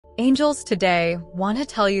Angels today want to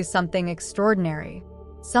tell you something extraordinary.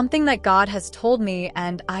 Something that God has told me,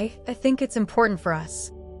 and I think it's important for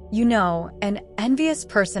us. You know, an envious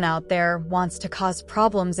person out there wants to cause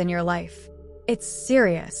problems in your life. It's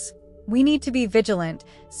serious. We need to be vigilant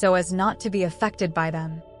so as not to be affected by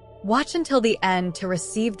them. Watch until the end to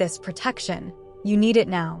receive this protection. You need it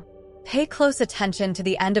now. Pay close attention to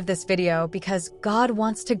the end of this video because God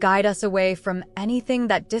wants to guide us away from anything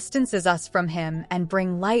that distances us from Him and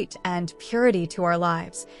bring light and purity to our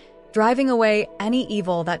lives, driving away any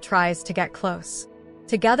evil that tries to get close.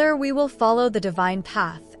 Together, we will follow the divine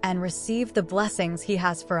path and receive the blessings He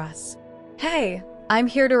has for us. Hey, I'm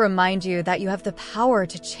here to remind you that you have the power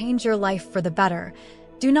to change your life for the better.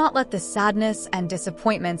 Do not let the sadness and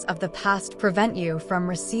disappointments of the past prevent you from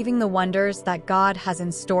receiving the wonders that God has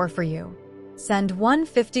in store for you. Send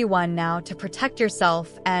 151 now to protect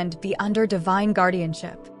yourself and be under divine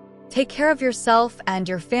guardianship. Take care of yourself and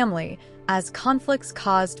your family as conflicts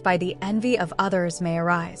caused by the envy of others may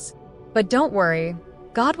arise. But don't worry,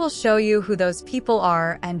 God will show you who those people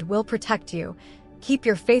are and will protect you. Keep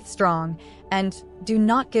your faith strong and do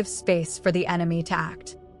not give space for the enemy to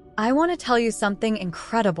act. I want to tell you something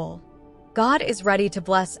incredible. God is ready to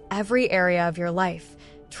bless every area of your life.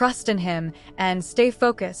 Trust in Him and stay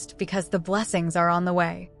focused because the blessings are on the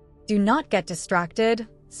way. Do not get distracted.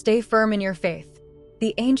 Stay firm in your faith.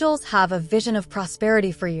 The angels have a vision of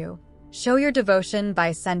prosperity for you. Show your devotion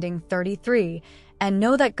by sending 33 and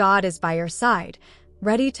know that God is by your side,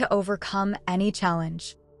 ready to overcome any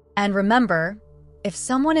challenge. And remember, if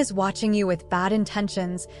someone is watching you with bad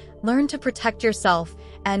intentions, learn to protect yourself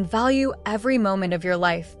and value every moment of your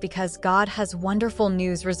life because God has wonderful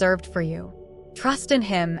news reserved for you. Trust in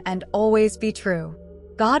Him and always be true.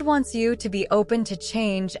 God wants you to be open to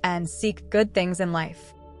change and seek good things in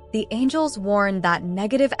life. The angels warn that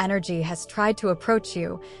negative energy has tried to approach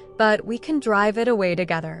you, but we can drive it away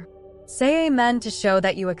together. Say amen to show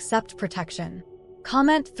that you accept protection.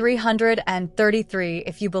 Comment 333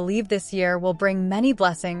 if you believe this year will bring many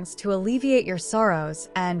blessings to alleviate your sorrows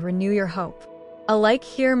and renew your hope. A like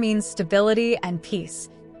here means stability and peace,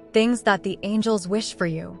 things that the angels wish for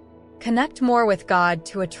you. Connect more with God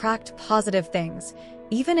to attract positive things.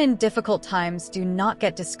 Even in difficult times, do not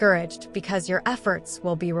get discouraged because your efforts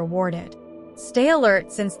will be rewarded. Stay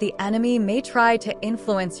alert since the enemy may try to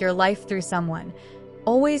influence your life through someone.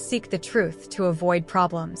 Always seek the truth to avoid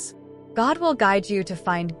problems. God will guide you to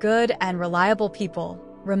find good and reliable people.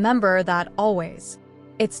 Remember that always.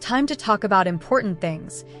 It's time to talk about important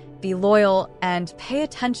things. Be loyal and pay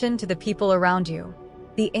attention to the people around you.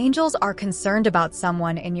 The angels are concerned about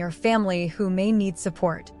someone in your family who may need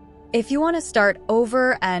support. If you want to start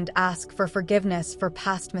over and ask for forgiveness for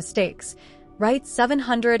past mistakes, write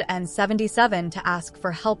 777 to ask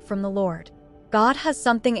for help from the Lord. God has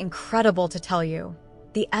something incredible to tell you.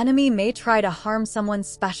 The enemy may try to harm someone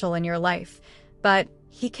special in your life, but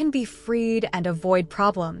he can be freed and avoid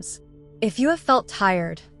problems. If you have felt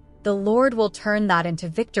tired, the Lord will turn that into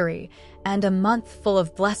victory, and a month full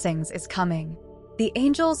of blessings is coming. The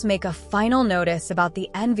angels make a final notice about the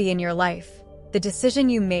envy in your life. The decision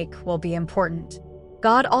you make will be important.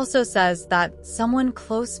 God also says that someone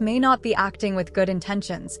close may not be acting with good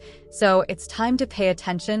intentions, so it's time to pay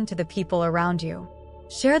attention to the people around you.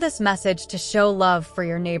 Share this message to show love for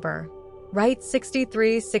your neighbor. Write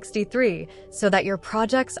 6363 so that your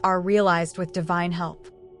projects are realized with divine help.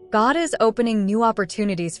 God is opening new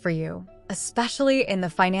opportunities for you, especially in the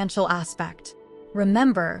financial aspect.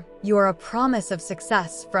 Remember, you are a promise of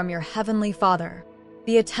success from your Heavenly Father.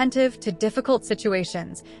 Be attentive to difficult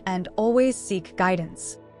situations and always seek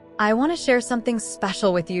guidance. I want to share something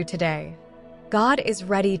special with you today. God is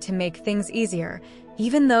ready to make things easier,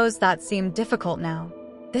 even those that seem difficult now.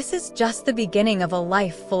 This is just the beginning of a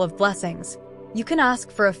life full of blessings. You can ask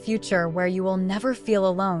for a future where you will never feel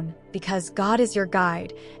alone because God is your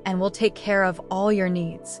guide and will take care of all your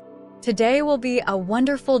needs. Today will be a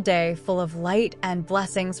wonderful day full of light and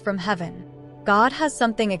blessings from heaven. God has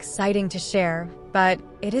something exciting to share, but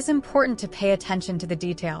it is important to pay attention to the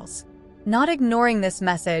details. Not ignoring this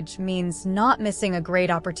message means not missing a great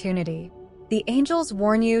opportunity. The angels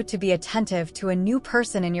warn you to be attentive to a new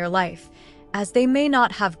person in your life, as they may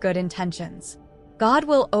not have good intentions. God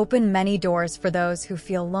will open many doors for those who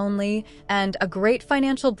feel lonely, and a great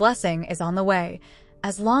financial blessing is on the way,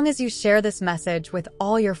 as long as you share this message with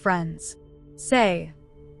all your friends. Say,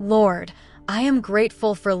 Lord, I am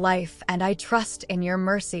grateful for life and I trust in your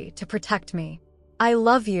mercy to protect me. I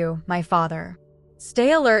love you, my Father.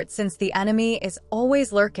 Stay alert since the enemy is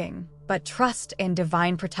always lurking, but trust in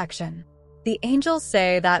divine protection. The angels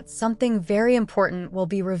say that something very important will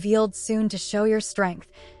be revealed soon to show your strength.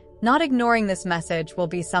 Not ignoring this message will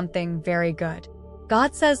be something very good.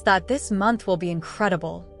 God says that this month will be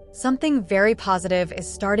incredible. Something very positive is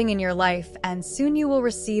starting in your life, and soon you will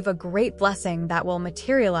receive a great blessing that will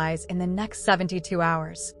materialize in the next 72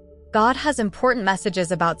 hours. God has important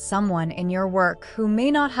messages about someone in your work who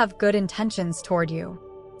may not have good intentions toward you.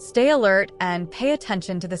 Stay alert and pay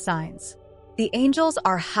attention to the signs. The angels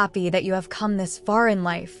are happy that you have come this far in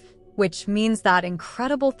life, which means that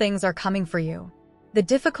incredible things are coming for you. The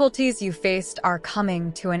difficulties you faced are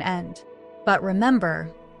coming to an end. But remember,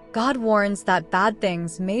 God warns that bad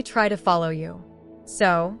things may try to follow you.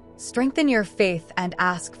 So, strengthen your faith and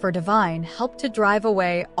ask for divine help to drive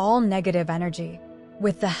away all negative energy.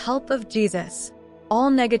 With the help of Jesus, all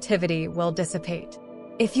negativity will dissipate.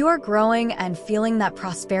 If you are growing and feeling that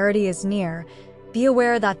prosperity is near, be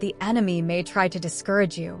aware that the enemy may try to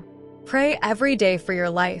discourage you. Pray every day for your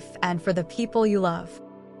life and for the people you love.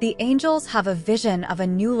 The angels have a vision of a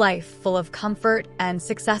new life full of comfort and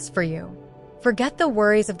success for you. Forget the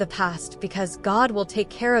worries of the past because God will take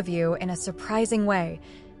care of you in a surprising way,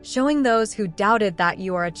 showing those who doubted that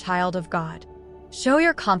you are a child of God. Show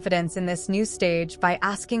your confidence in this new stage by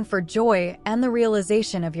asking for joy and the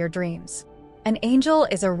realization of your dreams. An angel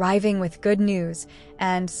is arriving with good news,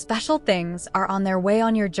 and special things are on their way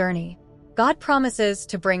on your journey. God promises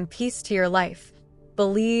to bring peace to your life.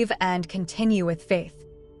 Believe and continue with faith.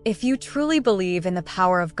 If you truly believe in the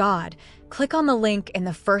power of God, click on the link in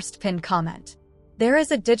the first pinned comment. There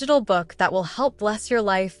is a digital book that will help bless your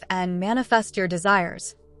life and manifest your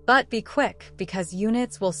desires. But be quick, because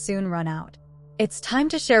units will soon run out. It's time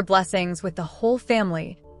to share blessings with the whole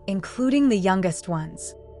family, including the youngest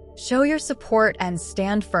ones. Show your support and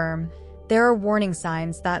stand firm. There are warning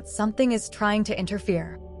signs that something is trying to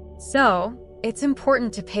interfere. So, it's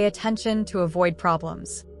important to pay attention to avoid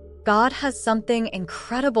problems. God has something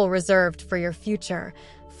incredible reserved for your future,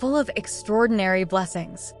 full of extraordinary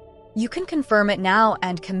blessings. You can confirm it now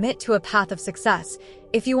and commit to a path of success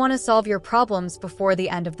if you want to solve your problems before the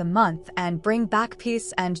end of the month and bring back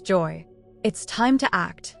peace and joy. It's time to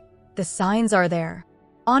act. The signs are there.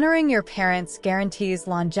 Honoring your parents guarantees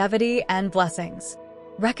longevity and blessings.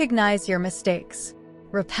 Recognize your mistakes.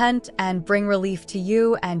 Repent and bring relief to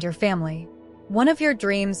you and your family. One of your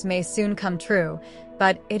dreams may soon come true,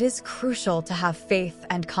 but it is crucial to have faith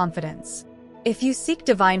and confidence. If you seek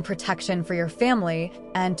divine protection for your family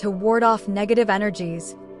and to ward off negative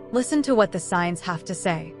energies, listen to what the signs have to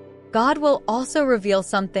say. God will also reveal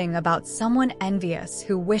something about someone envious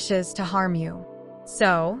who wishes to harm you.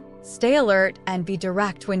 So, stay alert and be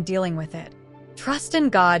direct when dealing with it. Trust in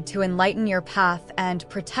God to enlighten your path and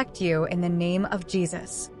protect you in the name of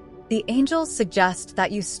Jesus. The angels suggest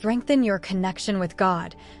that you strengthen your connection with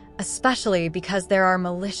God, especially because there are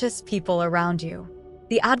malicious people around you.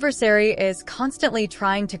 The adversary is constantly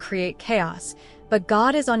trying to create chaos, but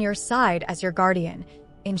God is on your side as your guardian,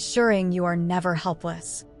 ensuring you are never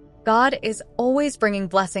helpless. God is always bringing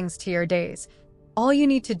blessings to your days. All you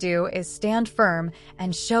need to do is stand firm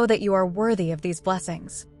and show that you are worthy of these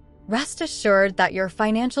blessings. Rest assured that your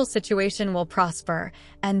financial situation will prosper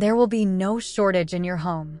and there will be no shortage in your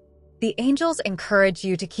home. The angels encourage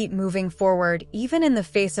you to keep moving forward even in the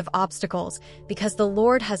face of obstacles because the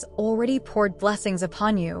Lord has already poured blessings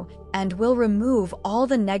upon you and will remove all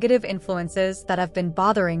the negative influences that have been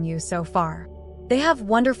bothering you so far. They have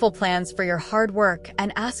wonderful plans for your hard work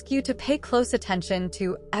and ask you to pay close attention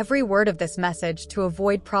to every word of this message to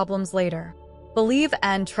avoid problems later. Believe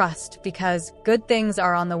and trust because good things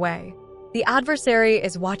are on the way. The adversary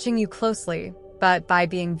is watching you closely, but by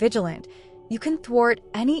being vigilant, you can thwart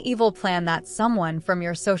any evil plan that someone from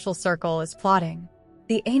your social circle is plotting.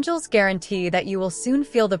 The angels guarantee that you will soon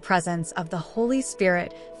feel the presence of the Holy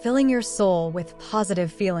Spirit filling your soul with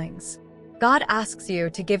positive feelings. God asks you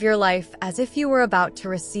to give your life as if you were about to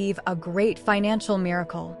receive a great financial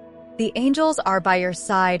miracle. The angels are by your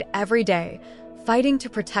side every day, fighting to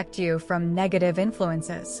protect you from negative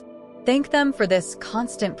influences. Thank them for this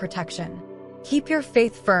constant protection. Keep your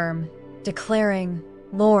faith firm, declaring,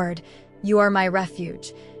 "Lord, you are my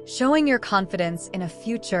refuge," showing your confidence in a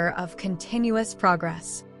future of continuous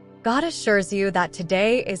progress. God assures you that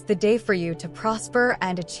today is the day for you to prosper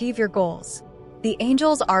and achieve your goals. The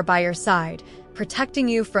angels are by your side, protecting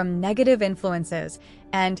you from negative influences,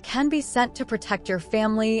 and can be sent to protect your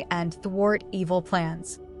family and thwart evil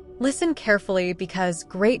plans. Listen carefully because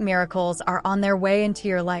great miracles are on their way into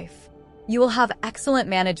your life. You will have excellent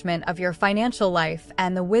management of your financial life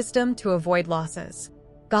and the wisdom to avoid losses.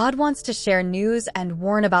 God wants to share news and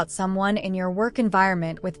warn about someone in your work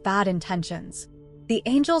environment with bad intentions. The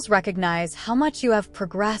angels recognize how much you have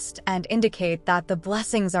progressed and indicate that the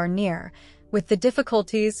blessings are near, with the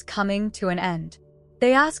difficulties coming to an end.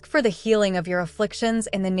 They ask for the healing of your afflictions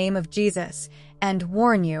in the name of Jesus and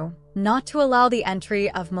warn you not to allow the entry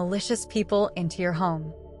of malicious people into your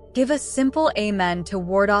home. Give a simple amen to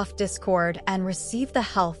ward off discord and receive the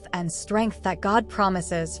health and strength that God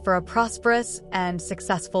promises for a prosperous and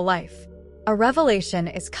successful life. A revelation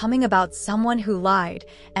is coming about someone who lied,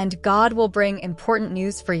 and God will bring important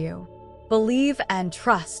news for you. Believe and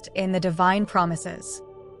trust in the divine promises.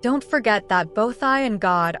 Don't forget that both I and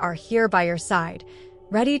God are here by your side,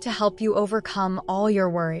 ready to help you overcome all your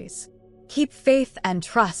worries. Keep faith and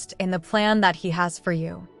trust in the plan that He has for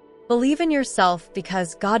you. Believe in yourself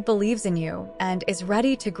because God believes in you and is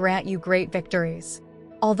ready to grant you great victories.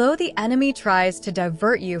 Although the enemy tries to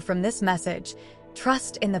divert you from this message,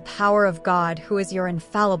 trust in the power of God, who is your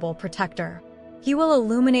infallible protector. He will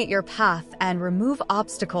illuminate your path and remove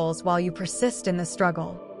obstacles while you persist in the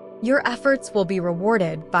struggle. Your efforts will be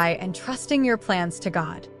rewarded by entrusting your plans to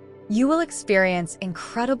God. You will experience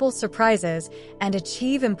incredible surprises and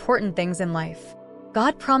achieve important things in life.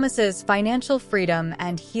 God promises financial freedom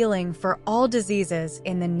and healing for all diseases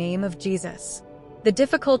in the name of Jesus. The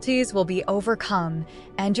difficulties will be overcome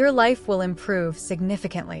and your life will improve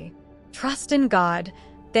significantly. Trust in God,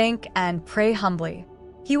 thank and pray humbly.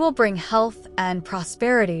 He will bring health and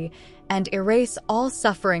prosperity and erase all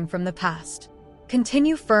suffering from the past.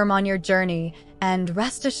 Continue firm on your journey and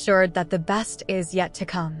rest assured that the best is yet to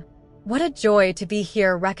come. What a joy to be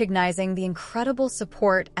here, recognizing the incredible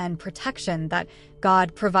support and protection that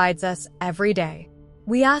God provides us every day.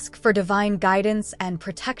 We ask for divine guidance and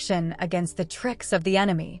protection against the tricks of the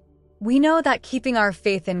enemy. We know that keeping our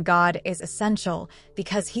faith in God is essential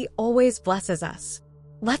because He always blesses us.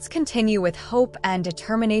 Let's continue with hope and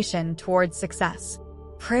determination towards success.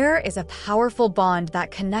 Prayer is a powerful bond that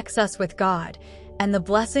connects us with God, and the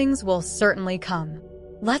blessings will certainly come.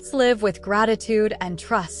 Let's live with gratitude and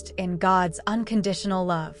trust in God's unconditional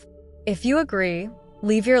love. If you agree,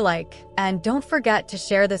 leave your like, and don't forget to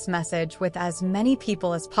share this message with as many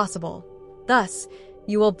people as possible. Thus,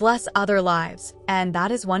 you will bless other lives, and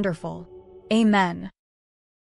that is wonderful. Amen.